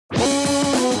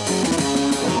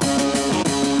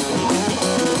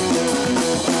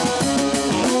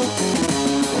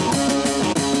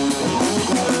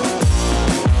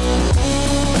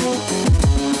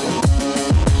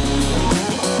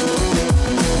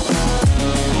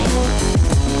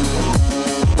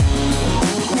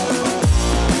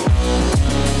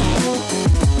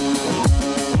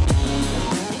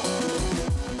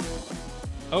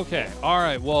Okay. All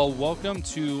right. Well, welcome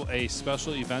to a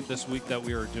special event this week that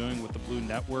we are doing with the Blue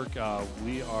Network.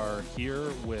 We are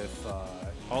here with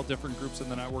all different groups in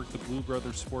the network, the Blue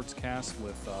Brothers Sportscast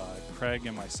with Craig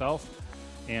and myself.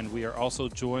 And we are also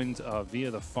joined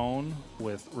via the phone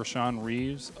with Rashawn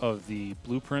Reeves of the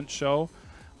Blueprint Show.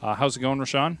 How's it going,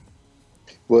 Rashawn?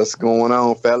 What's going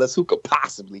on, fellas? Who could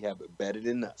possibly have it better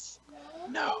than us?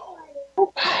 No.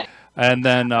 And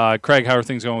then, Craig, how are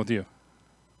things going with you?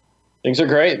 Things are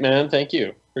great, man. Thank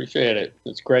you. Appreciate it.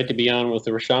 It's great to be on with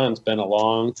Rashawn. It's been a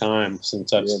long time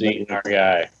since I've seen our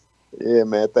guy. Yeah,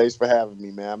 man. Thanks for having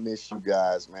me, man. I miss you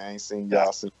guys, man. I ain't seen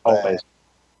y'all since always.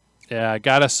 Yeah,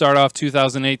 got to start off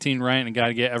 2018 right and got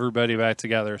to get everybody back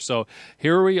together. So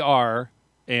here we are,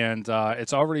 and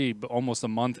it's already almost a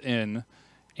month in,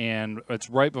 and it's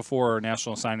right before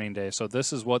National Signing Day. So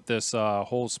this is what this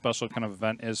whole special kind of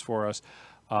event is for us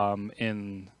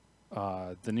in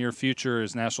the near future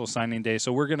is National Signing Day.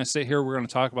 So we're going to sit here. We're going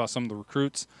to talk about some of the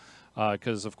recruits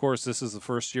because, of course, this is the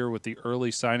first year with the early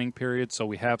signing period. So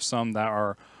we have some that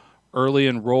are early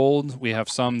enrolled. We have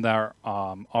some that are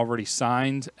already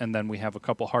signed, and then we have a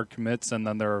couple hard commits, and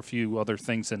then there are a few other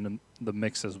things in the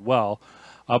mix as well.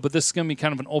 But this is going to be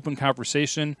kind of an open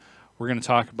conversation. We're going to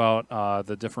talk about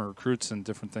the different recruits and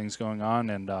different things going on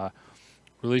and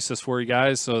release this for you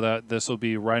guys so that this will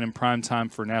be right in prime time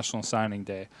for National Signing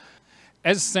Day.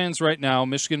 As it stands right now,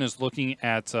 Michigan is looking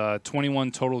at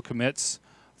 21 total commits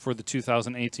for the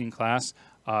 2018 class.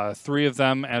 3 of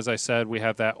them, as I said, we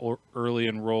have that early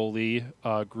enrollee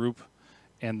group,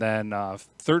 and then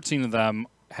 13 of them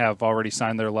have already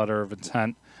signed their letter of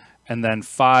intent, and then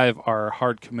 5 are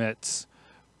hard commits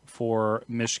for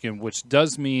Michigan, which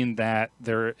does mean that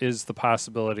there is the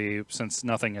possibility, since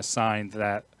nothing is signed,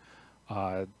 that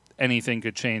anything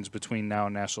could change between now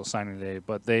and National Signing Day,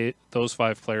 but those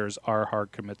 5 players are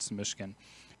hard commits to Michigan.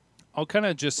 I'll kind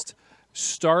of just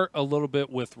start a little bit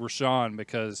with Rashawn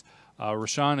because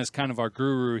Rashawn is kind of our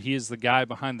guru. He is the guy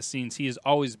behind the scenes. He is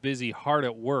always busy, hard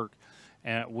at work,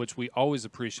 which we always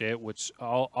appreciate, which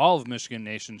all of Michigan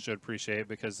Nation should appreciate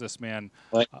because this man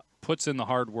puts in the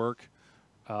hard work.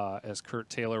 As Kurt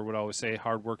Taylor would always say,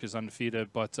 hard work is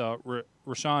undefeated. But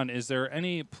Rashawn, is there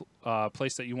any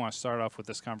place that you want to start off with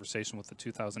this conversation with the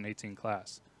 2018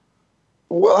 class?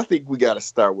 Well, I think we got to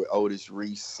start with Otis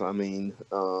Reese. I mean,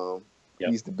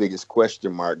 he's the biggest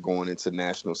question mark going into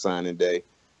National Signing Day.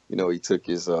 You know, he took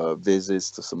his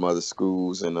visits to some other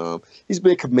schools, and he's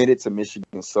been committed to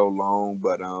Michigan so long.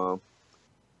 But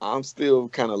I'm still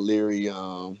kind of leery.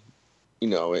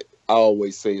 I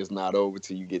always say it's not over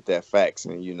till you get that fax.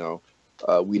 And,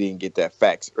 we didn't get that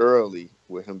fax early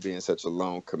with him being such a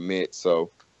long commit. So,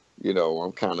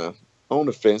 I'm kind of on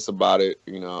the fence about it.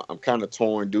 I'm kind of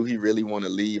torn. Do he really want to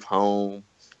leave home?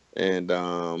 And,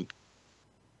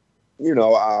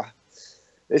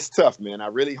 it's tough, man. I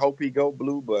really hope he go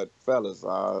blue, but fellas,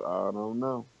 I don't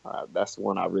know. That's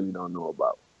one I really don't know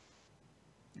about.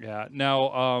 Yeah.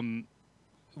 Now,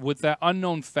 with that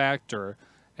unknown factor,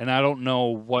 and I don't know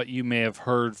what you may have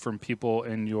heard from people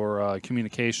in your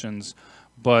communications,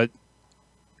 but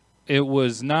it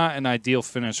was not an ideal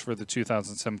finish for the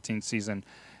 2017 season.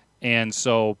 And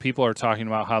so people are talking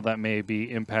about how that may be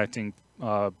impacting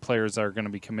players that are going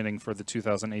to be committing for the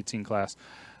 2018 class.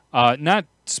 Not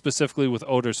specifically with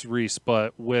Otis Reese,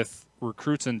 but with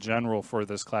recruits in general for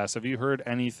this class. Have you heard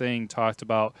anything talked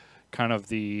about kind of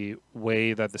the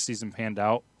way that the season panned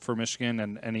out for Michigan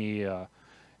and any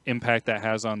impact that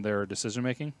has on their decision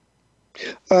making?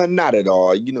 Not at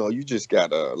all. You just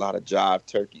got a lot of jive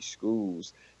turkey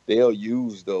schools. They'll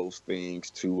use those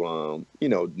things to,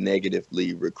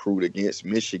 negatively recruit against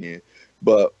Michigan.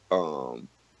 But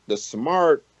the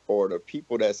smart or the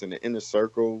people that's in the inner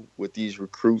circle with these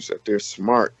recruits, if they're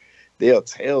smart, they'll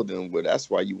tell them, well, that's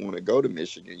why you want to go to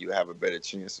Michigan. You have a better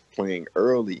chance of playing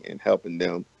early and helping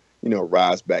them,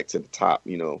 rise back to the top,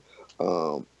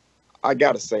 I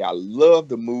got to say, I love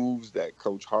the moves that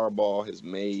Coach Harbaugh has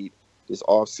made this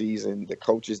offseason. The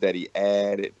coaches that he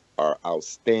added are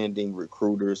outstanding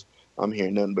recruiters. I'm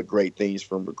hearing nothing but great things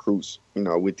from recruits,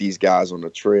 with these guys on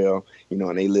the trail,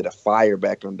 and they lit a fire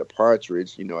back under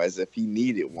Partridge, as if he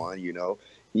needed one,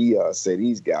 He said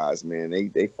these guys, man,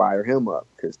 they fire him up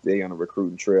because they on a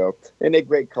recruiting trail and they're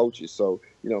great coaches. So,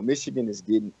 Michigan is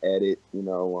getting at it,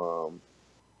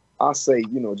 I'll say,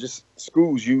 just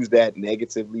schools use that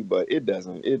negatively, but it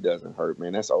doesn't hurt,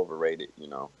 man. That's overrated,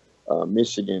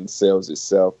 Michigan sells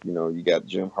itself. You got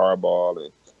Jim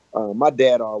Harbaugh, and my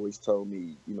dad always told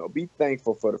me, be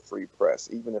thankful for the free press.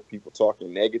 Even if people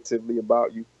talking negatively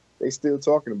about you, they still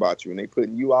talking about you, and they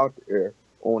putting you out there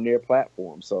on their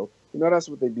platform. So, that's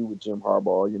what they do with Jim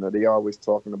Harbaugh. They always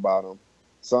talking about him.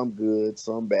 some good,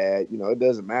 some bad. You know, it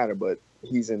doesn't matter, but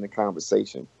he's in the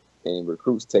conversation. And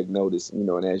recruits take notice, you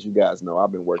know, and as you guys know,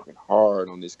 I've been working hard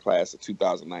on this class of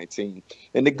 2019.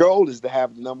 And the goal is to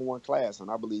have the number one class.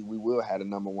 And I believe we will have the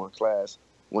number one class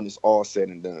when it's all said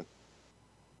and done.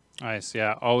 Nice.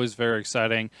 Yeah. Always very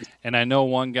exciting. And I know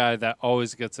one guy that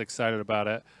always gets excited about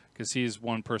it because he's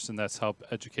one person that's helped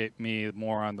educate me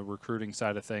more on the recruiting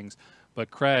side of things.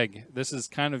 But Craig, this is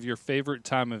kind of your favorite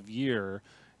time of year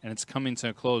and it's coming to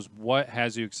a close. What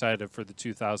has you excited for the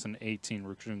 2018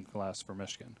 recruiting class for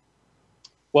Michigan?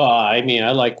 Well, I mean,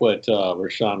 I like what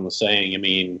Rashawn was saying. I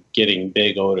mean, getting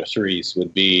big Otis Reese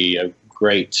would be a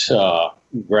great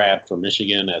grab for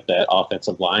Michigan at that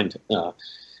offensive line.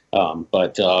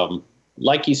 But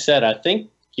like you said, I think,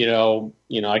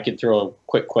 I could throw a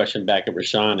quick question back at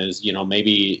Rashawn is,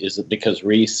 maybe is it because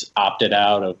Reese opted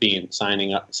out of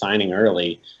signing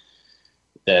early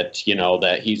that,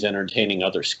 that he's entertaining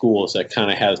other schools that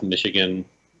kind of has Michigan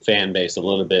fan base a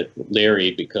little bit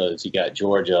leery because you got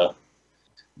Georgia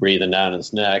breathing down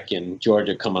his neck and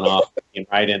Georgia coming off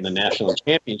right in the national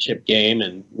championship game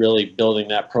and really building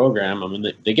that program. I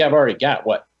mean, they have already got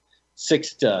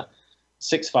six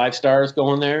 5-stars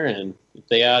going there. And if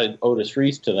they added Otis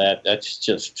Reese to that, that's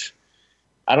just,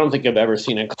 I don't think I've ever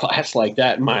seen a class like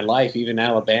that in my life. Even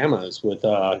Alabama's with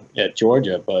at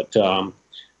Georgia. But,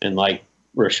 and like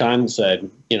Rashawn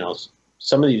said,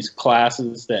 some of these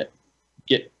classes that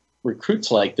get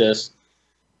recruits like this,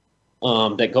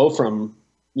 that go from,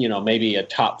 maybe a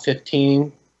top 15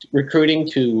 recruiting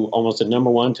to almost a number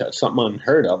one to something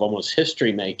unheard of, almost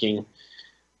history making.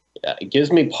 It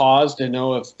gives me pause to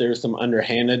know if there's some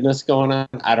underhandedness going on.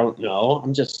 I don't know.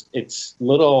 It's a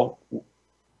little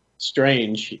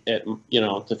strange,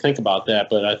 to think about that.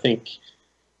 But I think,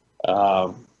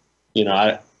 I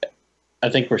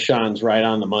think Rashawn's right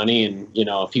on the money. And,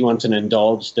 if he wants to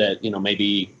indulge that,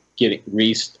 maybe getting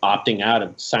Reese opting out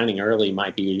of signing early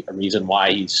might be a reason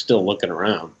why he's still looking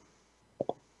around.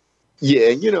 Yeah,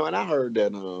 and I heard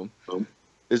that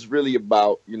it's really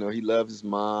about, he loves his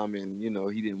mom and,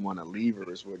 he didn't want to leave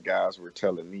her is what guys were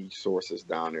telling me. Sources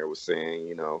down there were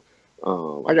saying,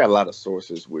 I got a lot of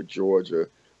sources with Georgia.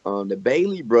 The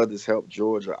Bailey brothers helped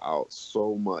Georgia out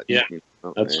so much. Yeah,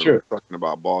 that's true. We're talking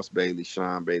about Boss Bailey,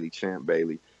 Sean Bailey, Champ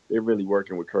Bailey. They're really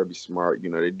working with Kirby Smart.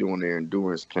 They're doing their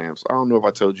endurance camps. I don't know if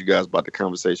I told you guys about the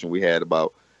conversation we had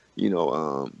about,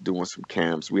 doing some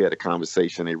camps. We had a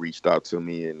conversation. They reached out to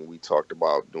me and we talked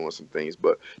about doing some things.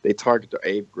 But they target the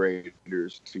 8th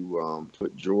graders to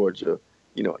put Georgia,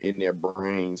 in their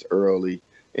brains early.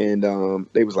 And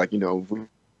they was like,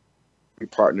 we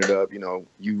partnered up,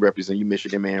 you represent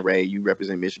Michigan, man, Ray, you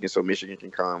represent Michigan, so Michigan can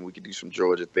come. We could do some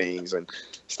Georgia things and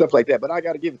stuff like that. But I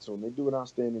got to give it to them. They do an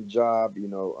outstanding job,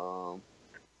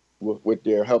 with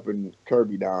their helping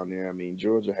Kirby down there. I mean,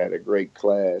 Georgia had a great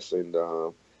class, and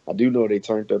I do know they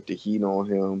turned up the heat on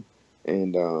him.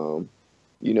 And,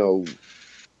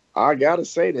 I got to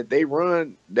say that they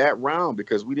run that round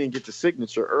because we didn't get the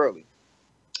signature early.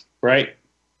 Right.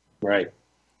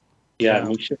 Yeah,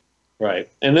 we should. Right.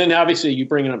 And then obviously you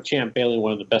bringing up Champ Bailey,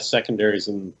 one of the best secondaries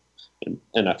in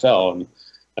NFL. And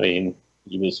I mean,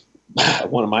 he was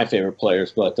one of my favorite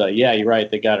players. But yeah, you're right.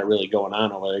 They got it really going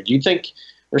on over there. Do you think,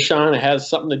 Rashawn, it has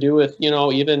something to do with,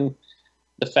 even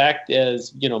the fact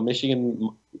as,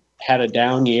 Michigan had a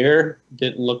down year,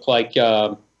 didn't look like,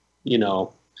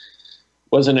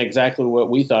 wasn't exactly what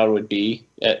we thought it would be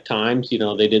at times.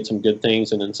 They did some good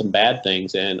things and then some bad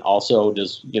things. And also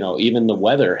does, even the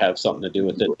weather have something to do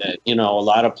with it that, a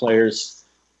lot of players,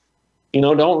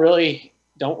 don't really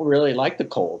like the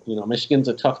cold. Michigan's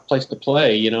a tough place to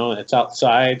play, it's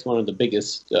outside. It's one of the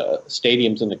biggest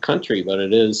stadiums in the country, but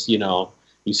it is,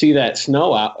 you see that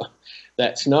snow out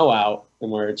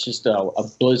and where it's just a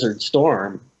blizzard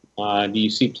storm. Do you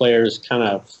see players kind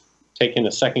of taking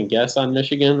a second guess on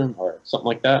Michigan or something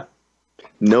like that?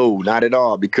 No, not at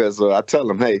all. Because I tell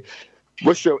them, hey,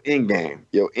 what's your end game?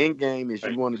 Your end game is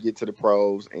you want to get to the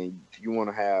pros and you want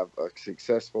to have a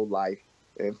successful life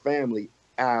and family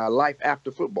life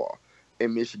after football.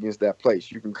 And Michigan's that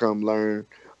place. You can come learn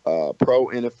pro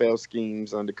NFL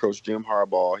schemes under Coach Jim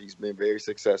Harbaugh. He's been very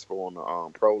successful on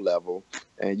the pro level,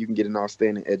 and you can get an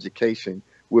outstanding education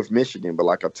with Michigan. But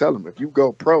like I tell them, if you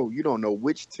go pro, you don't know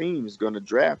which team is going to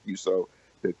draft you. So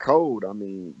the code, I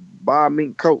mean, buy a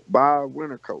mink coat, buy a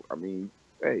winter coat. I mean,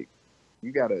 hey,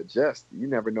 you got to adjust. You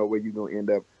never know where you're going to end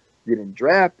up getting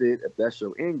drafted if that's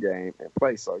your end game and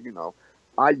play. So,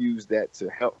 I use that to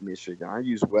help Michigan. I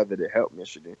use weather to help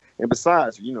Michigan. And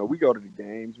besides, we go to the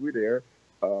games. We're there.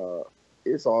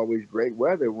 It's always great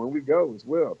weather when we go as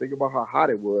well. Think about how hot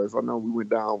it was. I know we went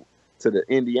down to the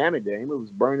Indiana game. It was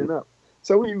burning up.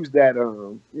 So we use that,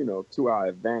 to our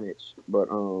advantage. But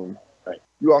Right.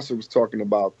 you also was talking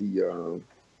about the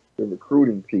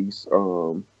recruiting piece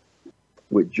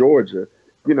with Georgia.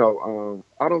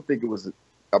 I don't think it was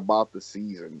about the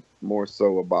season, more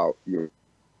so about your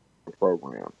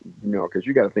program. Because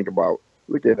you got to think about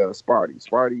look at Sparty.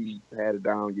 Sparty had a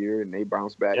down year and they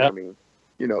bounced back. I Yep. mean,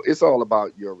 it's all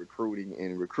about your recruiting,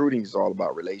 and recruiting is all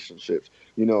about relationships.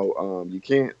 You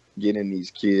can't get in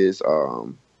these kids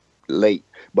late.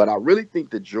 But I really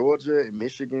think the Georgia and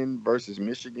Michigan versus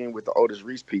Michigan with the Otis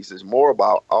Reese piece is more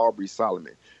about Aubrey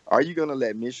Solomon. Are you going to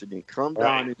let Michigan come Right.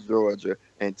 down in Georgia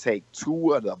and take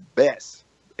two of the best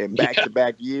in Yeah.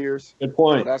 back-to-back years? Good So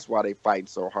point. that's why they fighting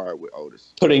so hard with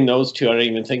Otis. Putting those two, I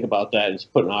didn't even think about that. Is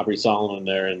putting Aubrey Solomon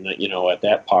there, and at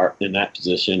that part in that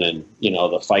position, and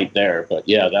the fight there. But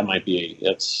yeah, that might be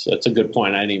that's a good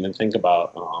point. I didn't even think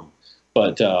about. I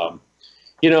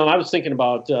was thinking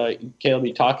about Caleb.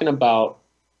 You talking about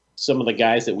some of the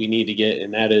guys that we need to get,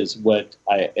 and that is what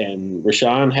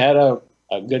Rashawn had a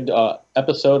good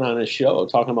episode on his show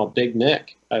talking about Big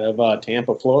Nick out of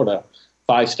Tampa, Florida,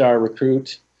 5-star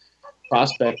recruit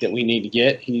prospect that we need to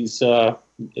get. He's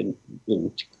in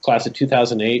class of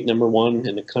 2008, number one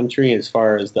in the country as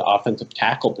far as the offensive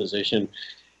tackle position.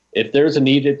 If there's a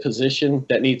needed position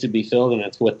that needs to be filled, and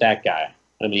it's with that guy.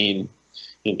 I mean,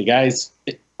 the guy's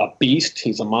a beast.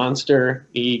 He's a monster.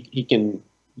 He can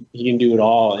do it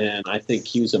all, and I think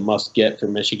he's a must get for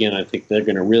Michigan. I think they're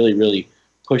going to really, really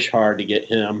push hard to get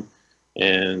him,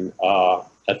 and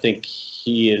I think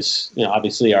he is.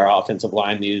 Obviously, our offensive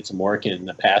line needed some work in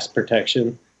the pass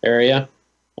protection area,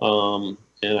 and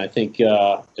I think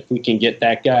if we can get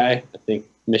that guy, I think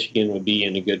Michigan would be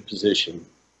in a good position.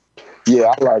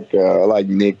 Yeah, I like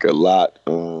Nick a lot.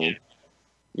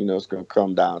 It's going to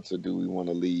come down to do we want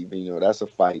to leave? That's a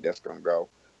fight that's going to go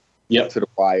Yep. to the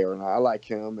wire. And I like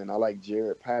him, and I like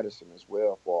Jared Patterson as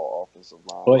well for our offensive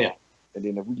line. Oh yeah. And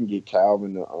then if we can get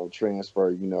Calvin to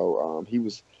transfer, he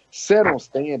was set on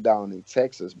staying down in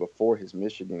Texas before his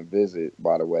Michigan visit,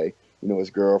 by the way. His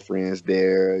girlfriend's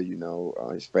there,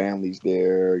 his family's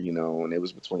there, and it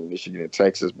was between Michigan and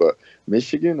Texas. But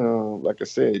Michigan, like I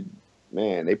said,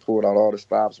 man, they pulled out all the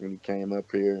stops when he came up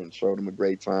here and showed him a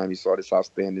great time. He saw this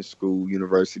outstanding school,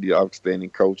 university,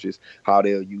 outstanding coaches, how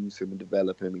they'll use him and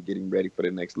develop him and get him ready for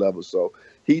the next level. So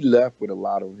he left with a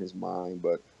lot on his mind.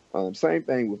 But same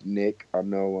thing with Nick. I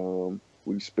know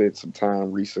we spent some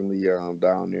time recently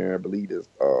down there. I believe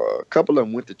a couple of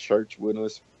them went to church with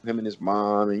us, him and his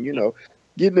mom, and,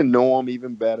 getting to know him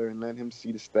even better and letting him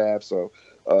see the staff. So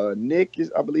Nick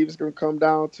I believe it's going to come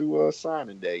down to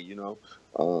signing day,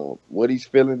 what he's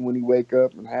feeling when he wake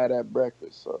up and have that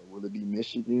breakfast. Will it be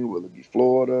Michigan? Will it be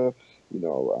Florida?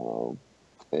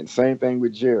 And same thing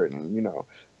with Jared. And,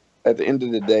 at the end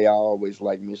of the day, I always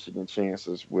like Michigan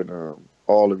chances with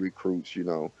all the recruits.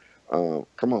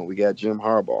 Come on, we got Jim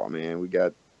Harbaugh, man.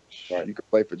 Right. You can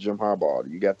play for Jim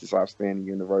Harbaugh. You got this outstanding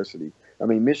university. I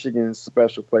mean, Michigan's a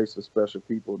special place for special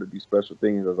people to do special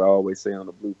things, as I always say on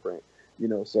the blueprint.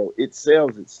 So it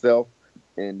sells itself.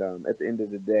 And at the end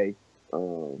of the day,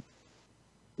 the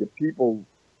people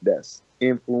that's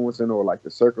influencing or like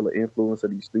the circle of influence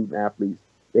of these student athletes,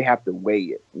 they have to weigh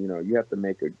it. You have to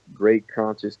make a great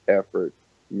conscious effort,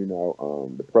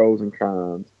 the pros and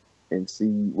cons, and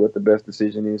see what the best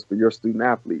decision is for your student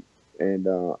athlete. And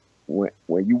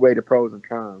when you weigh the pros and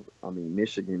cons, I mean,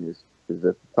 Michigan is at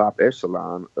the top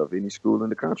echelon of any school in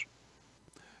the country.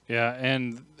 Yeah,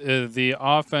 and the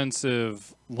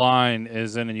offensive line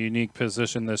is in a unique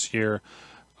position this year.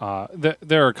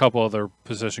 There are a couple other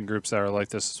position groups that are like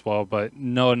this as well, but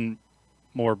none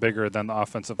more bigger than the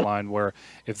offensive line, where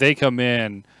if they come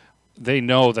in, they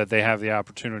know that they have the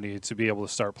opportunity to be able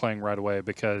to start playing right away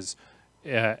because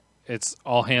it's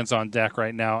all hands on deck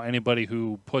right now. Anybody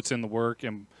who puts in the work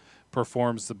and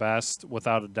performs the best,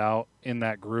 without a doubt, in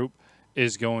that group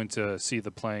is going to see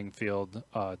the playing field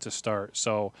to start.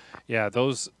 So, yeah,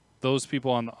 those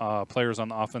people on players on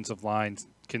the offensive line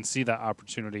can see that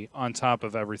opportunity on top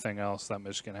of everything else that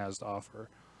Michigan has to offer.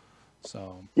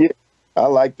 So yeah, I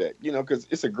like that. Because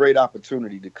it's a great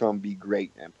opportunity to come be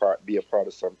great and be a part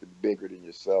of something bigger than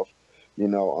yourself.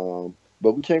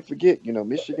 But we can't forget,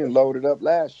 Michigan loaded up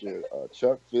last year.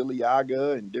 Chuck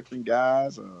Filiaga and different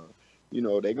guys.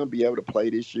 They're gonna be able to play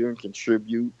this year and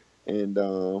contribute. And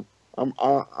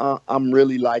I'm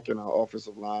really liking our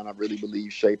offensive line. I really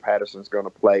believe Shea Patterson's gonna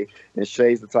play, and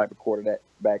Shea's the type of quarterback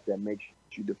that makes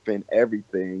you defend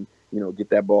everything. Get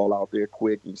that ball out there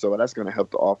quick, and so that's going to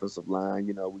help the offensive line.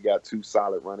 We got two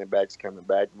solid running backs coming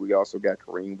back. We also got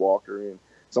Kareem Walker and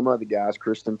some other guys,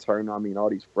 Christian Turner. I mean, all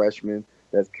these freshmen.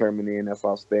 that's coming in. That's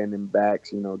outstanding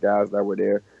backs. Guys that were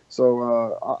there.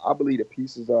 So I believe the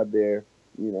pieces are there.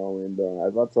 And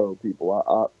as I told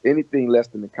people, anything less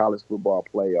than the college football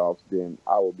playoffs, then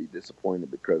I will be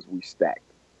disappointed because we stacked.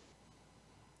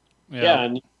 Yeah. Yeah,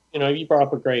 and you brought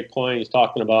up a great point. He's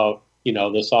talking about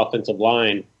this offensive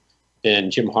line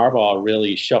and Jim Harbaugh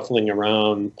really shuffling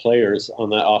around players on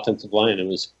that offensive line. It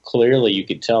was clearly you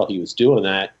could tell he was doing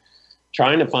that,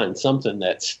 trying to find something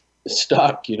that's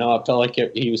stuck. I felt like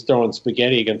he was throwing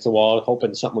spaghetti against the wall,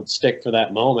 hoping something would stick for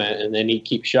that moment, and then he'd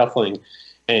keep shuffling.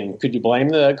 And could you blame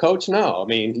the coach? No. I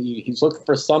mean, he's looking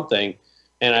for something.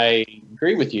 And I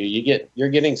agree with you. You're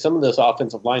getting some of this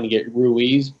offensive line. You get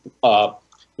Ruiz,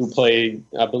 who played,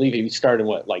 I believe he started,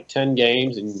 10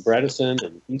 games, and Bredesen,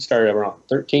 and he started around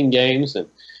 13 games. And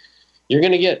you're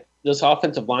going to get this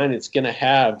offensive line. It's going to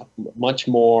have much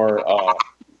more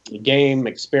game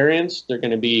experience. They're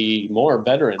going to be more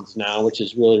veterans now, which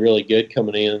is really, really good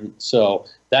coming in. So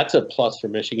that's a plus for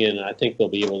Michigan, and I think they'll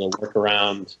be able to work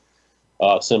around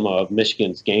some of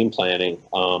Michigan's game planning.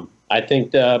 I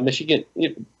think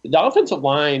the offensive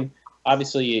line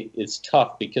obviously is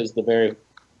tough because the very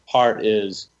part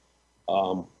is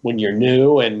when you're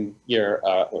new and you're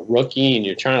a rookie and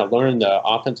you're trying to learn the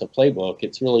offensive playbook,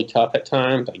 it's really tough at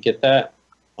times. I get that.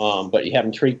 But you have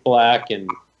Tariq Black and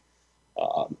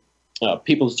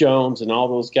Peoples-Jones and all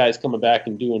those guys coming back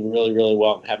and doing really, really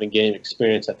well and having game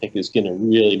experience, I think is going to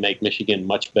really make Michigan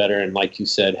much better. And like you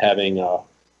said, having the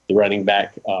running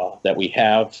back that we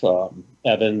have,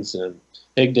 Evans and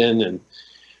Higdon and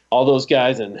all those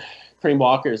guys, and Kareem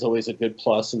Walker is always a good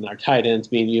plus, and our tight ends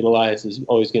being utilized is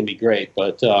always going to be great.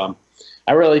 But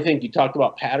I really think you talked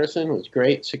about Patterson, was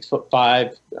great,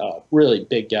 6'5", really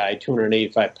big guy,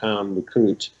 285-pound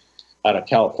recruit out of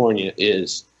California.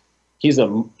 He's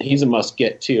a must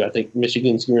get too. I think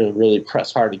Michigan's going to really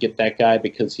press hard to get that guy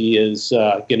because he is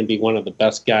going to be one of the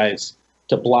best guys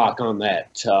to block on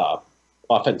that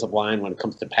offensive line when it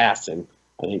comes to passing.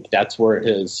 I think that's where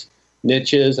his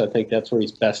niche is. I think that's where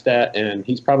he's best at, and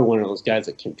he's probably one of those guys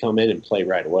that can come in and play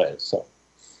right away. So,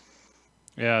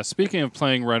 yeah. Speaking of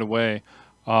playing right away,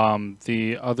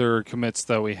 the other commits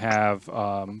that we have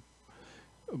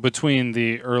between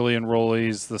the early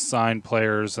enrollees, the signed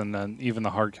players, and then even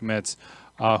the hard commits,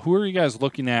 who are you guys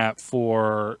looking at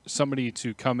for somebody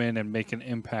to come in and make an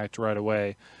impact right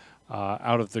away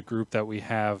out of the group that we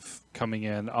have coming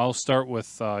in? I'll start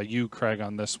with you, Craig,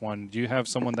 on this one. Do you have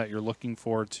someone that you're looking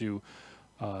for to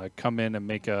come in and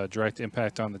make a direct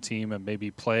impact on the team and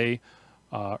maybe play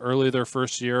early their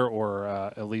first year or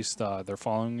at least their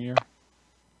following year?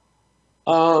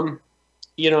 I'm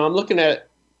looking at,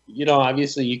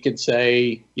 obviously you could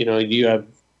say,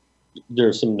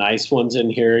 there's some nice ones in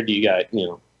here. Do you got,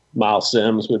 Miles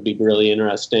Sims would be really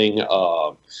interesting.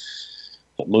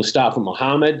 Mustafa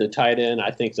Muhammad, the tight end,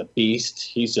 I think is a beast.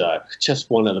 He's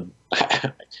just one of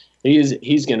the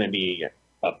he's going to be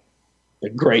a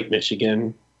great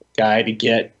Michigan guy to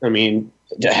get. I mean,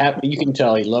 you can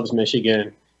tell he loves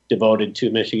Michigan, devoted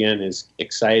to Michigan, is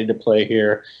excited to play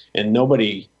here, and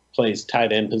nobody plays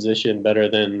tight end position better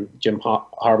than Jim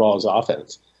Harbaugh's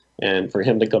offense. And for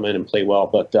him to come in and play well,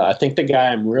 but I think the guy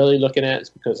I'm really looking at is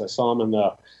because I saw him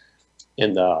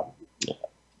in the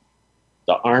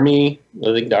Army.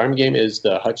 I think the Army game is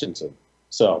the Hutchinson.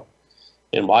 So,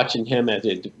 and watching him as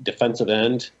a defensive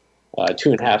end,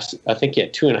 2.5. I think he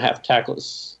had 2.5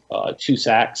 tackles, 2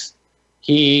 sacks.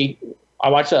 I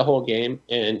watched that whole game,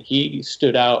 and he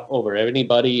stood out over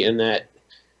anybody in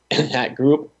that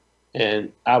group.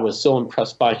 And I was so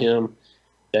impressed by him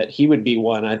that he would be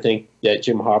one I think that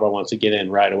Jim Harbaugh wants to get in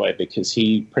right away because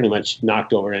he pretty much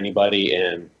knocked over anybody,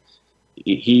 and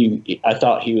I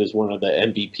thought he was one of the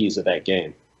MVPs of that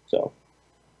game. So,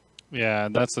 yeah,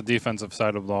 that's the defensive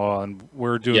side of the ball, and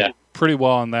we're doing pretty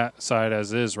well on that side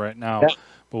as is right now. Yeah.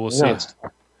 But we'll see.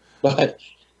 But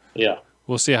yeah.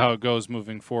 We'll see how it goes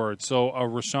moving forward. So,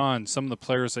 Rashawn, some of the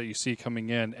players that you see coming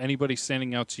in, anybody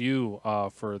standing out to you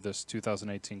for this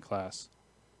 2018 class?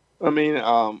 I mean,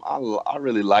 I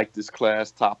really like this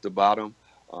class top to bottom.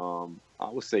 I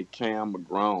would say Cam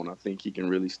McGrone. I think he can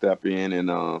really step in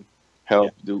and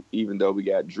help. Even though we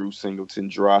got Drew Singleton,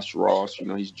 Josh Ross,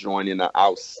 he's joining an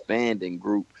outstanding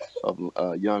group of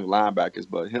young linebackers.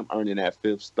 But him earning that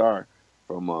 5th star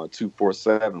from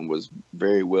 247 was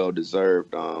very well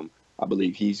deserved. I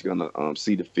believe he's going to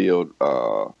see the field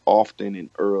often and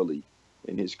early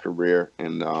in his career.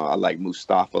 And I like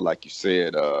Mustafa, like you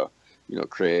said,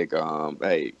 Craig.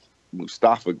 Hey,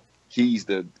 Mustafa, he's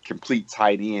the complete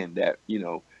tight end that,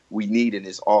 we need in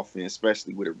this offense,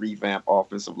 especially with a revamped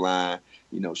offensive line,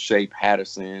 Shea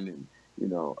Patterson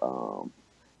and,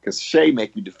 because Shea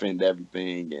make you defend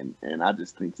everything, and I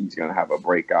just think he's gonna have a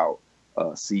breakout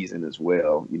season as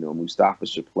well. You know, Mustafa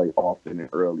should play often and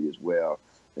early as well.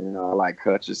 And I like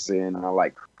Hutchinson. I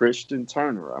like Christian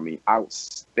Turner. I mean,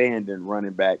 outstanding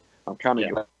running back. I'm kind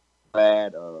of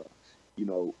glad. You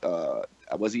know,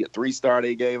 was he a 3-star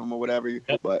they gave him or whatever?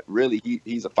 Yep. But really,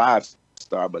 he's a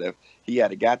 5-star. But if he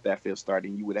had got that 5th star,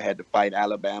 then you would have had to fight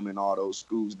Alabama and all those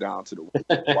schools down to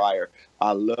the wire.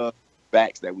 I love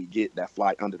backs that we get that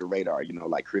fly under the radar, you know,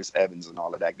 like Chris Evans and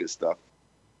all of that good stuff.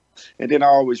 And then I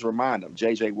always remind them,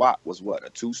 J.J. Watt was what,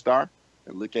 a 2-star?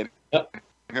 And look at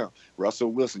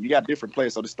Russell Wilson. You got different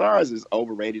players. So the stars is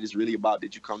overrated. It's really about,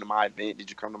 did you come to my event? Did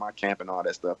you come to my camp and all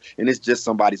that stuff? And it's just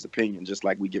somebody's opinion, just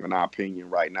like we giving our opinion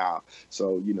right now.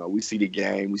 So, you know, we see the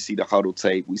game. We see the huddle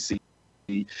tape. We see,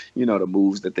 you know, the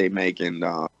moves that they make. And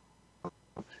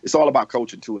it's all about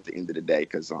coaching, too, at the end of the day.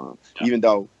 Because even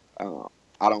though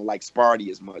I don't like Sparty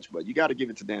as much, but you got to give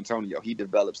it to D'Antonio. He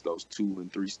develops those 2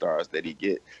 and 3 stars that he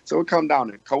get. So it comes down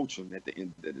to coaching at the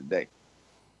end of the day.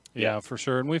 Yeah, for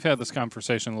sure. And we've had this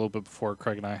conversation a little bit before,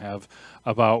 Craig and I have,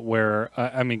 about where,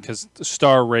 I mean, because the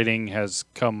star rating has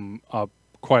come up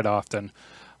quite often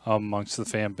amongst the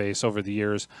fan base over the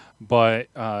years, but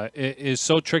it is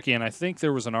so tricky. And I think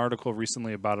there was an article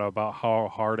recently about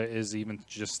how hard it is even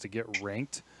just to get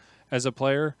ranked as a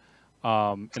player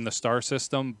in the star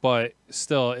system. But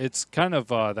still, it's kind of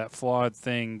that flawed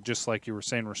thing, just like you were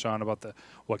saying, Rashawn, about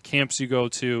what camps you go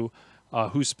to,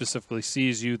 who specifically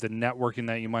sees you, the networking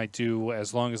that you might do,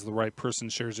 as long as the right person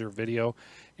shares your video.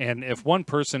 And if one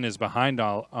person is behind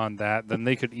on that, then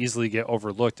they could easily get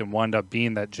overlooked and wind up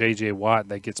being that J.J. Watt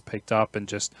that gets picked up and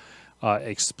just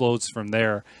explodes from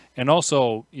there. And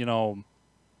also, you know,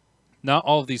 not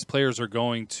all of these players are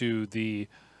going to the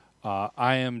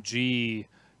IMG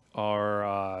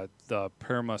or the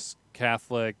Paramus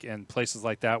Catholic and places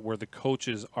like that where the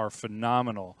coaches are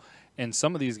phenomenal. And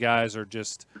some of these guys are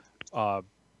just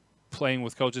playing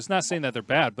with coaches. Not saying that they're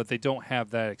bad, but they don't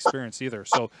have that experience either.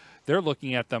 So they're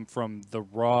looking at them from the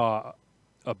raw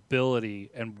ability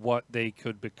and what they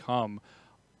could become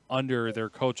under their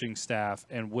coaching staff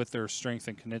and with their strength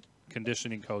and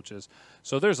conditioning coaches.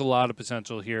 So there's a lot of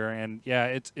potential here. And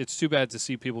yeah, it's too bad to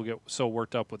see people get so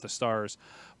worked up with the stars,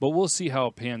 but we'll see how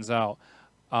it pans out.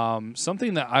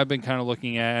 Something that I've been kind of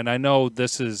looking at, and I know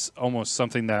this is almost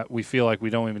something that we feel like we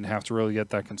don't even have to really get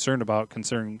that concerned about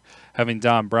concerning having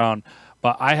Don Brown,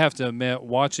 but I have to admit,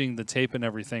 watching the tape and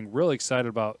everything, really excited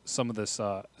about some of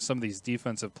these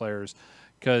defensive players,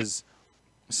 because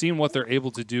seeing what they're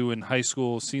able to do in high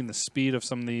school, seeing the speed of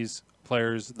some of these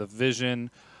players, the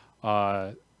vision,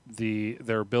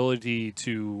 their ability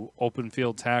to open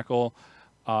field tackle,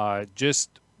 just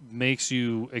makes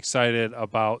you excited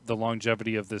about the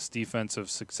longevity of this defensive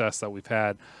success that we've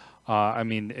had. I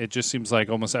mean, it just seems like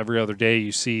almost every other day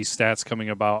you see stats coming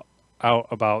out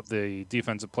about the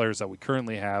defensive players that we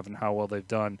currently have and how well they've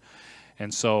done.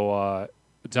 And so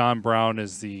Don Brown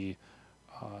is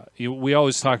we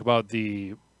always talk about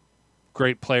the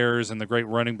great players and the great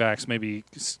running backs maybe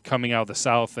coming out of the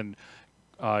South and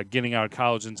getting out of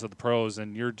college into the pros,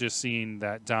 and you're just seeing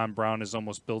that Don Brown is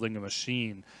almost building a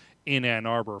machine in Ann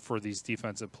Arbor for these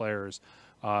defensive players.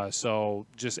 So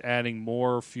just adding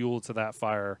more fuel to that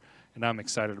fire, and I'm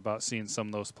excited about seeing some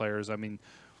of those players. I mean,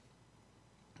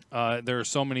 there are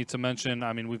so many to mention.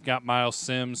 I mean, we've got Miles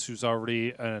Sims, who's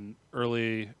already an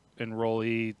early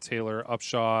enrollee, Taylor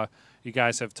Upshaw. You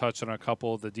guys have touched on a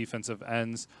couple of the defensive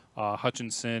ends.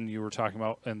 Hutchinson, you were talking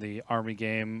about in the Army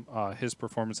game, his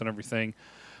performance and everything.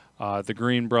 The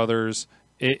Green brothers.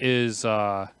 It's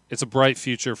a bright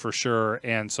future for sure,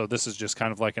 and so this is just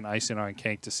kind of like an icing on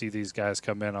cake to see these guys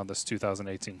come in on this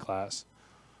 2018 class.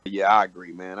 Yeah, I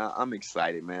agree, man. I'm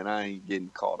excited, man. I ain't getting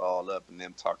caught all up in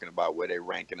them talking about where they're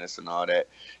ranking us and all that.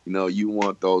 You know, you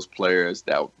want those players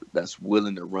that's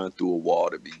willing to run through a wall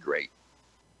to be great.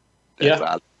 That's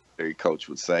how every coach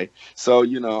would say. So,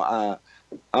 you know,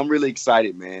 I'm really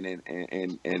excited, man.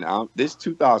 And this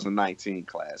 2019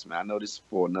 class, man, I know this is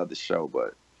for another show,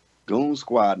 but Goon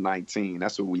Squad 19,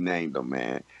 that's what we named them,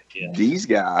 man. Yeah. These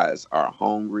guys are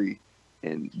hungry,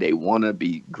 and they want to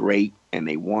be great, and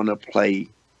they want to play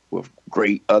with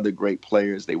other great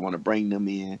players. They want to bring them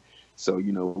in. So,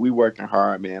 you know, we working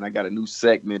hard, man. I got a new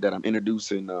segment that I'm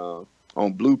introducing on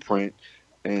Blueprint,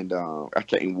 and I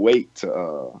can't wait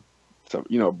to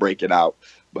you know, break it out.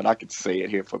 But I could say it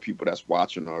here for people that's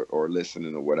watching or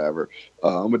listening or whatever.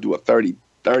 I'm going to do a 30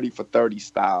 for 30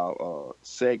 style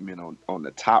segment on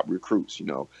the top recruits. You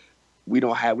know, we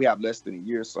have less than a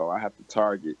year, so I have to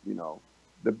target, you know,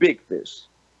 the big fish.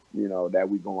 that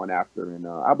we're going after. And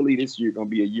I believe this year going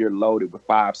to be a year loaded with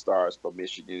 5 stars for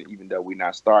Michigan, even though we're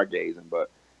not stargazing. But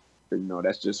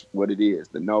that's just what it is.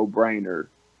 The no-brainer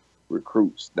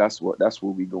recruits. That's what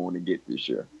we're going to get this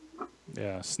year.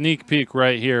 Yeah, sneak peek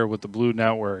right here with the Blue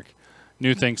Network.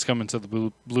 New things coming to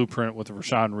the Blueprint with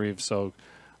Rashawn Reeves. So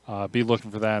be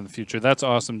looking for that in the future. That's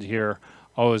awesome to hear.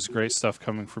 Always great stuff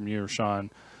coming from you, Rashawn.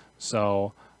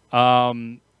 So,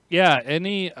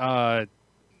 any.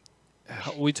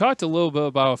 We talked a little bit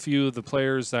about a few of the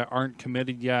players that aren't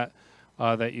committed yet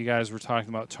that you guys were talking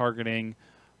about targeting.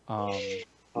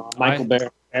 Michael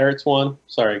Barrett's one.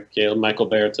 Sorry, Caleb. Michael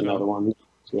Barrett's another one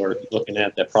we're looking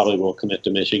at that probably will commit to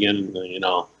Michigan.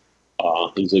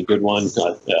 He's a good one.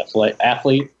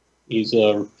 Athlete. He's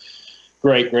a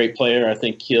great player. I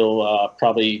think he'll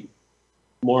probably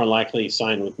more likely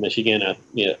sign with Michigan.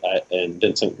 And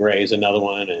Vincent Gray is another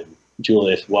one, and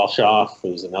Julius Welschoff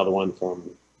is another one from.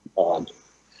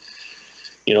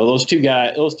 Those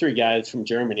three guys from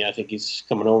Germany. I think he's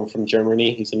coming over from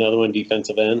Germany. He's another one,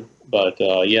 defensive end. But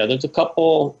there's a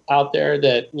couple out there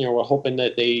that we're hoping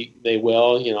that they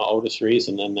will. Otis Reese,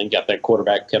 and then they got that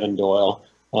quarterback Kevin Doyle,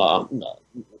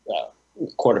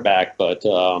 quarterback. But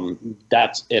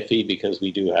that's iffy because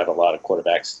we do have a lot of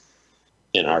quarterbacks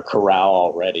in our corral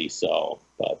already. So,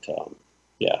 but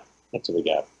that's what we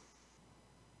got.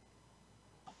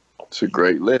 It's a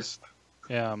great list.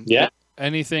 Yeah.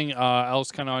 Anything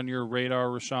else kind of on your radar,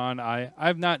 Rashawn?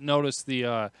 I've not noticed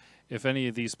if any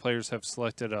of these players have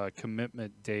selected a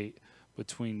commitment date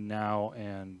between now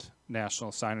and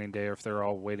National Signing Day, or if they're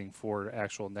all waiting for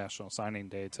actual National Signing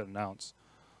Day to announce.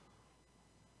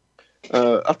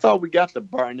 I thought we got the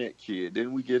Barnett kid.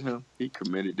 Didn't we get him? He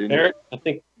committed, didn't Eric, I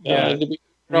think. Yeah.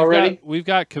 Already? We've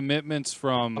got commitments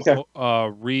from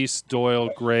Reese, Doyle,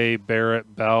 Gray,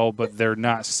 Barrett, Bell, but they're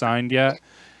not signed yet.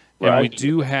 And we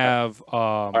do have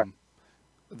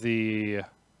the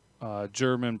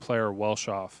German player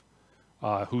Welschoff,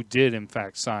 who did in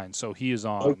fact sign. So he is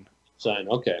on. Sign.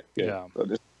 Okay, good. Yeah. So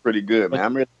this is pretty good, man.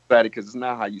 I'm really excited because it's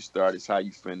not how you start; it's how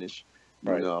you finish.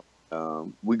 Right.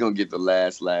 We're gonna get the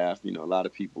last laugh. A lot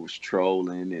of people was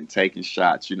trolling and taking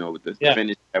shots. With the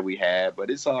finish that we had,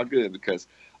 but it's all good because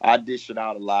I dish it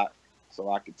out a lot, so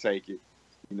I could take it.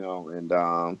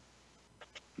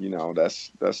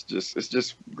 That's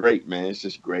just great, man. It's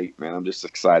just great, man. I'm just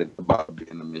excited about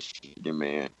being a Michigan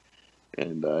man,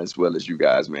 and as well as you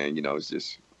guys, man. It's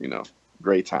just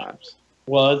great times.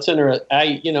 Well, it's interesting.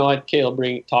 I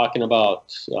Caleb talking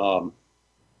about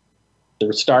the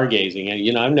stargazing,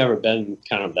 and I've never been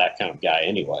kind of that kind of guy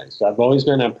anyway. So I've always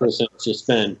been that person that's just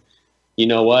been,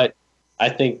 what? I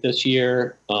think this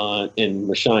year, and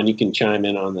Rashawn, you can chime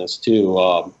in on this too.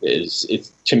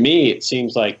 To me, it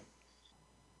seems like,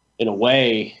 in a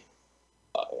way,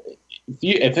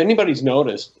 if anybody's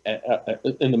noticed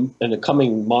in the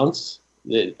coming months,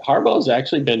 that Harbaugh's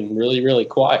actually been really, really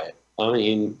quiet. I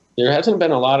mean, there hasn't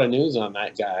been a lot of news on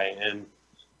that guy, and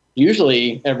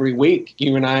usually every week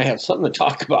you and I have something to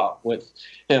talk about with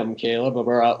him, Caleb,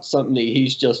 about something that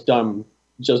he's just been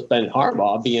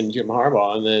Harbaugh, being Jim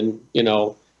Harbaugh, and then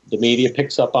the media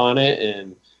picks up on it,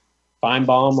 and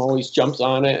Feinbaum always jumps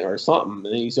on it or something,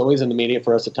 and he's always in the media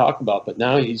for us to talk about. But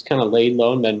now he's kind of laid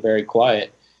low and been very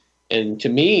quiet. And to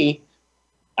me,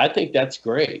 I think that's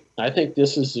great. I think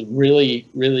this is a really,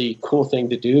 really cool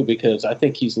thing to do because I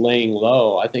think he's laying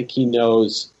low. I think he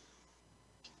knows,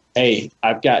 hey,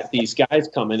 I've got these guys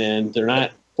coming in. They're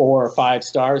not 4 or 5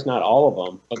 stars, not all of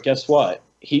them. But guess what?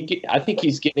 I think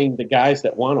he's getting the guys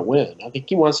that want to win. I think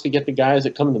he wants to get the guys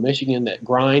that come to Michigan that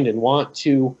grind and want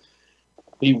to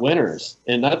be winners.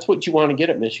 And that's what you want to get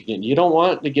at Michigan. You don't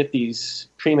want to get these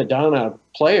prima donna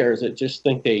players that just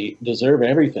think they deserve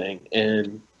everything.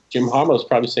 And Jim Harbaugh's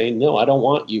probably saying, no, I don't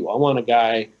want you. I want a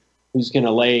guy who's going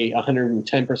to lay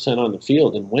 110% on the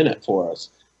field and win it for us.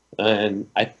 And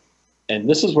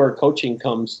this is where coaching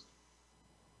comes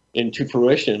into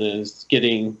fruition, is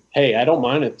getting, hey, I don't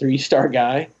mind a 3-star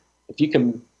guy. If you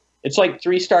can, it's like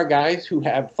 3-star guys who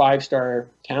have 5-star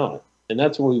talent. And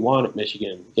that's what we want at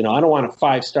Michigan. I don't want a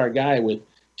 5-star guy with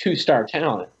 2-star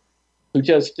talent who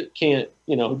just can't,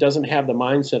 who doesn't have the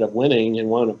mindset of winning and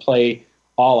want to play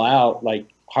all out like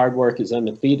hard work is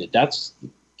undefeated. That's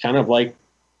kind of like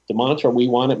the mantra we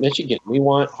want at Michigan. We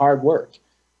want hard work.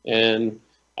 And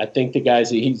I think the guys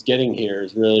that he's getting here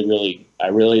is really, really, I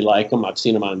really like them. I've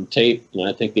seen them on tape, and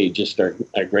I think they just are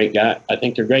a great guy. I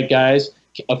think they're great guys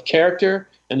of character,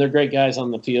 and they're great guys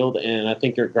on the field, and I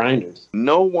think they're grinders.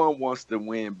 No one wants to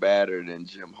win better than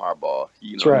Jim Harbaugh.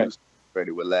 That's right. He was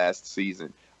ready with last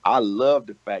season. I love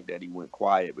the fact that he went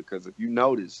quiet because if you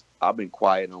notice, I've been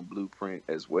quiet on Blueprint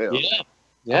as well.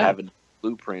 Yeah. I haven't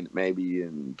blueprint maybe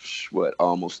in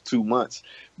almost 2 months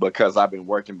because I've been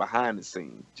working behind the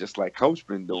scenes, just like Coach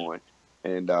been doing.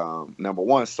 And number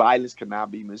one, silence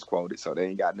cannot be misquoted, so they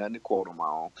ain't got nothing to quote on my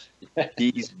own.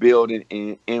 He's building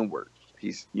inward.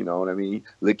 He's, you know what I mean?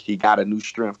 Look, he got a new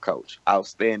strength coach,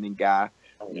 outstanding guy.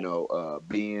 You know,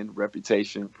 being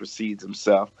reputation precedes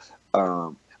himself.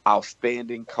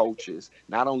 Outstanding coaches.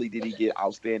 Not only did he get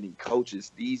outstanding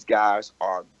coaches, these guys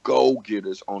are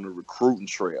go-getters on the recruiting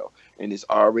trail, and it's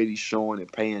already showing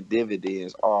and paying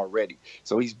dividends already.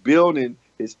 So he's building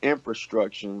his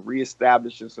infrastructure,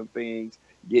 reestablishing some things,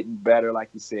 getting better. Like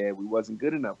you said, we wasn't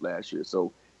good enough last year,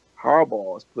 so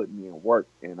Harbaugh is putting in work,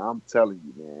 and I'm telling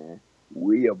you, man,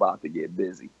 we about to get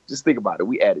busy. Just think about it.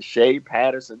 We added Shea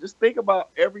Patterson. Just think about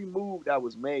every move that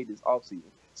was made this offseason.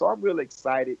 So I'm really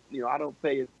excited. You know, I don't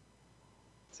pay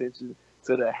attention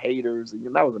to the haters.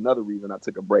 And that was another reason I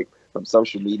took a break from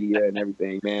social media and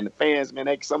everything, man. The fans,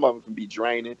 man, some of them can be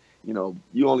draining. You know,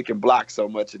 you only can block so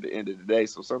much at the end of the day.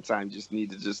 So sometimes you just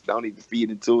need to just don't even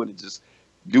feed into it and just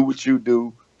do what you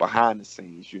do behind the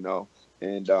scenes, you know.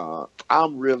 And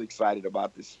I'm really excited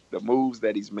about the moves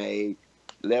that he's made.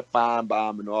 Let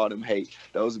Feinbaum and all them hate.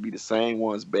 Those would be the same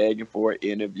ones begging for an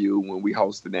interview when we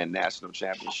hosted that national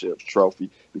championship trophy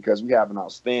because we have an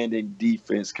outstanding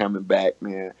defense coming back,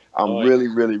 man. I'm really,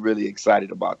 really, really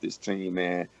excited about this team,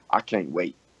 man. I can't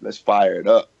wait. Let's fire it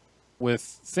up. With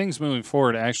things moving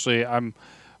forward, actually, I'm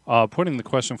putting the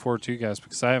question forward to you guys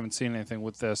because I haven't seen anything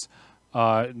with this.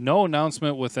 No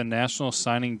announcement with a National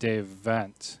Signing Day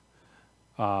event.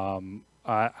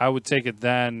 I would take it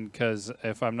then because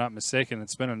if I'm not mistaken,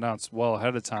 it's been announced well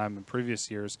ahead of time in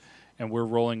previous years, and we're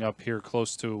rolling up here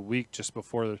close to a week just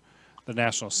before the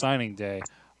National Signing Day.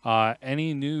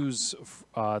 Any news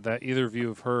that either of you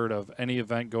have heard of any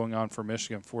event going on for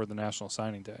Michigan for the National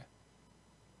Signing Day?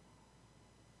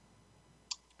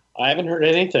 I haven't heard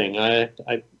anything. I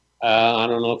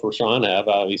don't know if Rashawn have.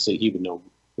 Obviously, he would know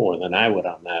more than I would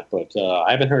on that, but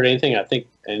I haven't heard anything. I think,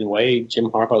 in a way, Jim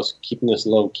Harbaugh's keeping this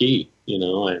low key, you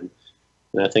know, and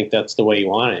I think that's the way you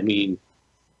want it. I mean,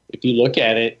 if you look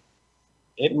at it,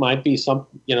 it might be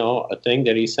a thing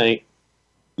that he's saying,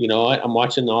 you know what, I'm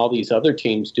watching all these other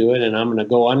teams do it, and I'm going to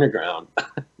go underground.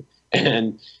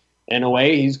 And in a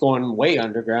way, he's going way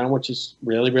underground, which is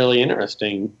really, really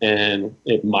interesting. And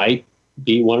it might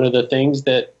be one of the things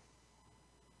that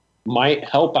might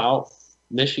help out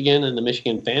Michigan and the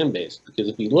Michigan fan base, because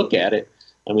if you look at it,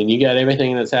 I mean, you got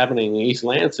everything that's happening in East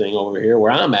Lansing over here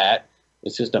where I'm at.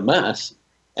 It's just a mess.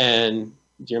 And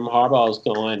Jim Harbaugh is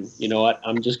going, you know what,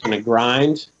 I'm just going to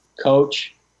grind,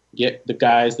 coach, get the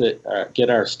guys get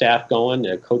our staff going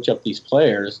to coach up these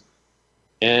players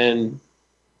and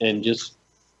just,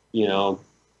 you know,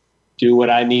 do what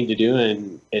I need to do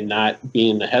and not be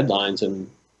in the headlines. And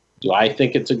do I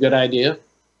think it's a good idea?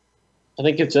 I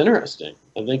think it's interesting.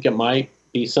 I think it might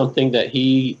be something that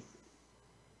he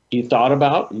thought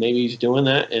about. Maybe he's doing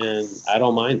that, and I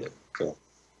don't mind it. So.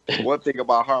 One thing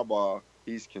about Harbaugh,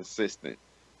 he's consistent.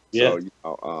 Yeah. So, you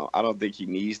know, I don't think he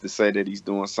needs to say that he's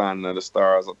doing signing of the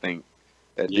stars. I think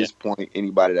at this point,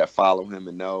 anybody that follow him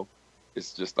and know,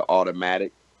 it's just the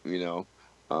automatic, you know.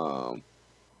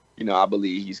 I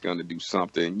believe he's going to do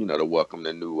something, you know, to welcome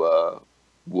the new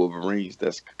Wolverines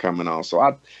that's coming on. So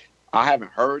I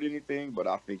haven't heard anything, but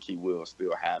I think he will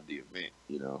still have the event,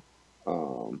 you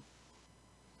know.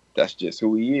 That's just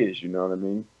who he is, you know what I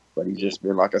mean? But he's just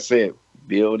been, like I said,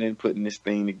 building, putting this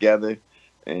thing together.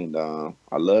 And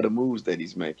I love the moves that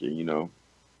he's making, you know.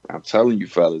 I'm telling you,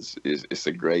 fellas, it's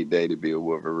a great day to be a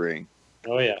Wolverine.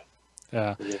 Oh, yeah.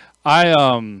 Yeah.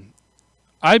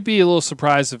 I'd be a little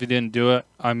surprised if he didn't do it.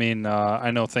 I mean, I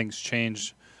know things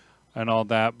change and all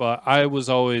that, but I was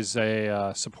always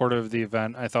a supporter of the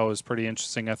event. I thought it was pretty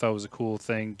interesting. I thought it was a cool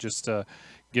thing just to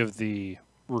give the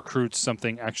recruits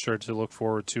something extra to look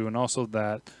forward to, and also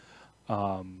that,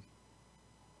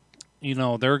 you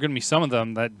know, there are going to be some of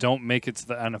them that don't make it to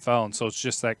the NFL, and so it's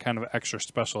just that kind of extra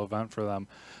special event for them.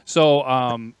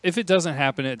 So if it doesn't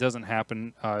happen, it doesn't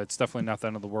happen. It's definitely not the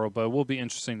end of the world, but it will be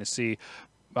interesting to see.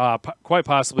 Quite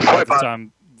possibly by the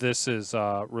time this is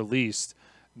released,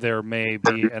 there may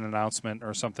be an announcement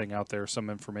or something out there, some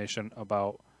information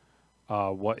about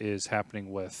what is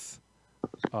happening with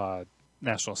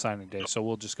National Signing Day. So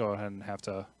we'll just go ahead and have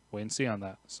to wait and see on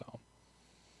that. So,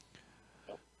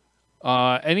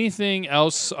 anything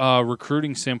else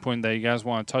recruiting standpoint that you guys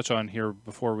want to touch on here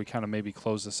before we kind of maybe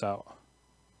close this out?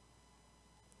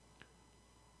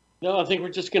 No, I think we're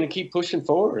just going to keep pushing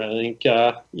forward. I think,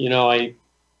 you know, I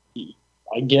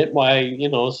get why, you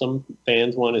know, some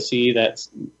fans want to see that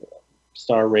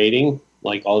star rating,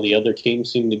 like all the other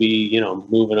teams seem to be,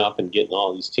 moving up and getting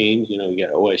all these teams. You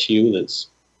got OSU that's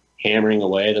hammering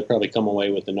away. They'll probably come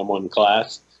away with the number one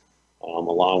class,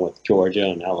 along with Georgia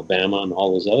and Alabama and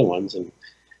all those other ones. And,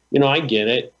 I get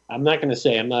it. I'm not going to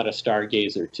say I'm not a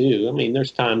stargazer too. I mean,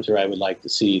 there's times where I would like to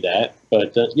see that,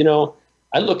 but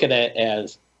I look at it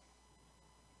as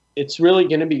it's really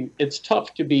going to be. It's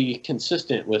tough to be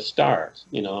consistent with stars,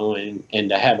 and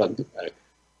to have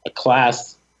a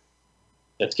class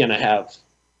that's going to have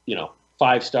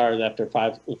 5 stars after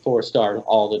 4 stars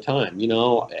all the time.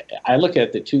 I look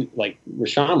at the two, like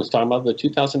Rashawn was talking about, the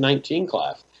 2019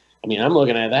 class. I mean, I'm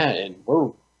looking at that, and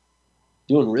we're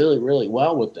doing really, really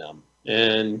well with them.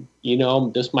 And,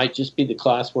 this might just be the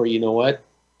class where,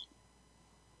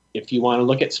 if you want to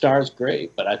look at stars,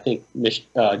 great. But I think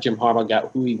Jim Harbaugh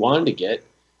got who he wanted to get,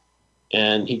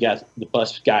 and he got the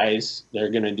best guys that are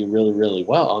going to do really, really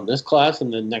well in this class.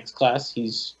 And the next class,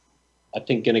 he's, I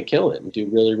think, going to kill it and do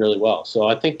really, really well. So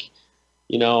I think,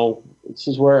 this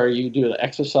is where you do the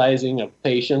exercising of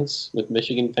patience with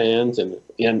Michigan fans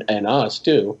and us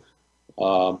too.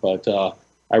 But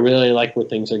I really like where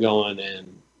things are going,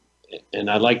 and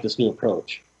I like this new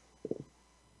approach.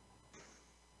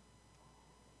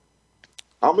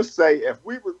 I'm going to say if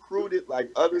we recruited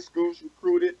like other schools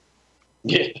recruited,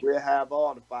 Yeah, we'll have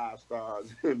all the 5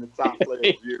 stars in the top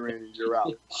players year in and year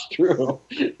out. it's true.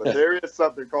 But there is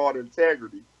something called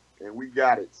integrity, and we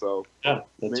got it. So Yeah,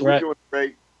 that's we're right. doing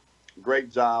a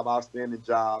great job, outstanding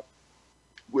job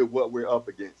with what we're up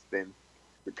against. And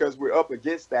because we're up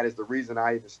against that is the reason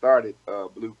I even started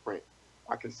Blueprint.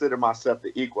 I consider myself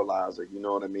the equalizer, you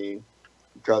know what I mean?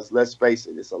 Because let's face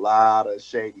it, it's a lot of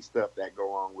shady stuff that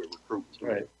go on with recruiting.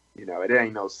 Right. It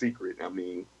ain't no secret. I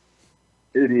mean,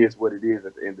 it is what it is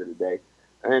at the end of the day.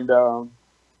 And,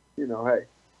 hey,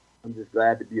 I'm just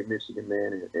glad to be a Michigan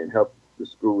man and help the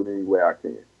school in any way I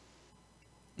can.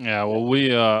 Yeah, well,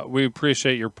 we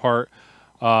appreciate your part,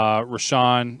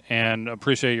 Rashawn, and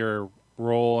appreciate your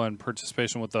role and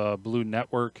participation with the Blue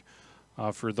Network.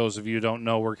 For those of you who don't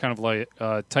know, we're kind of like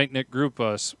a tight-knit group,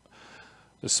 a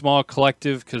small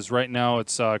collective, because right now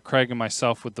it's Craig and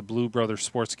myself with the Blue Brothers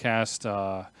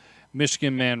Sportscast,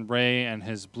 Michigan Man Ray and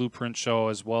his Blueprint show,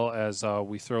 as well as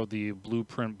we throw the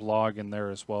Blueprint blog in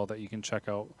there as well that you can check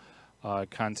out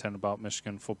content about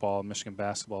Michigan football, Michigan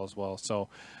basketball as well. So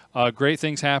great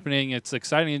things happening. It's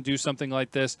exciting to do something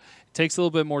like this. It takes a little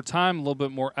bit more time, a little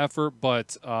bit more effort,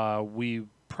 but we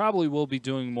probably will be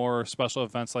doing more special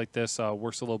events like this.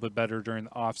 Works a little bit better during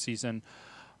the off season.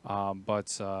 Yeah,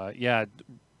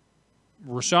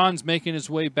 Rashawn's making his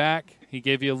way back. He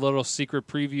gave you a little secret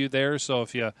preview there. So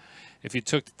if you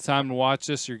took the time to watch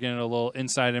this, you're getting a little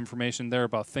inside information there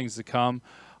about things to come.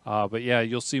 But yeah,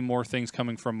 you'll see more things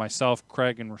coming from myself,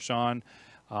 Craig, and Rashawn.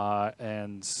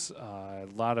 And a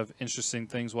lot of interesting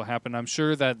things will happen. I'm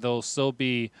sure that there'll still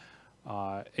be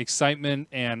excitement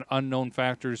and unknown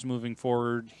factors moving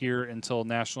forward here until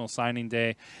National Signing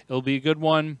Day. It'll be a good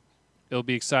one. It'll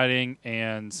be exciting.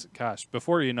 And, gosh,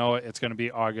 before you know it, it's going to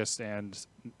be August, and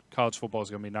college football is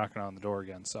going to be knocking on the door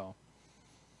again. So,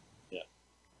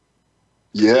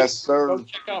 Yes, sir. Go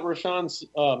check out Rashawn's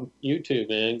YouTube,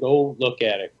 man. Go look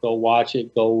at it. Go watch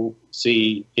it. Go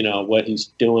see, what he's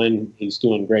doing. He's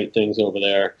doing great things over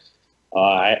there.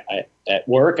 I at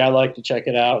work, I like to check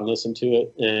it out and listen to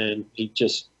it, and he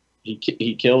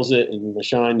kills it. And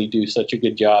Rashawn, you do such a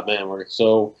good job, man. We're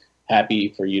so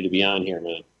happy for you to be on here,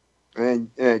 man. And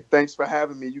thanks for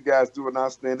having me. You guys do an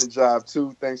outstanding job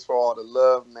too. Thanks for all the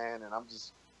love, man. And I'm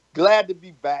just glad to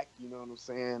be back. You know what I'm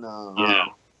saying? Yeah.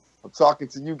 I'm talking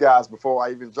to you guys before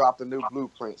I even dropped a new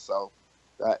Blueprint, so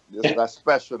that's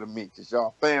special to me because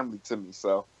y'all family to me.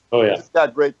 So just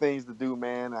got great things to do,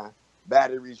 man.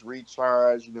 Batteries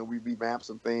recharged. We revamped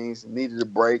some things, needed a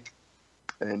break,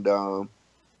 and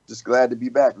just glad to be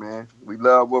back, man. We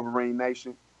love Wolverine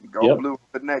Nation. Go Blue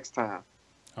for the next time.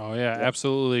 Oh yeah,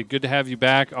 absolutely. Good to have you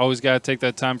back. Always got to take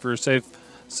that time for your safe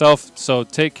self. So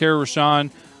take care,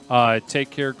 Rashawn. Take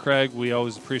care, Craig. We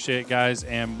always appreciate it, guys,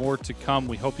 and more to come.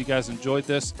 We hope you guys enjoyed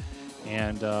this.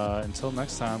 And until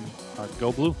next time,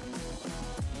 go Blue.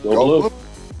 Go Blue.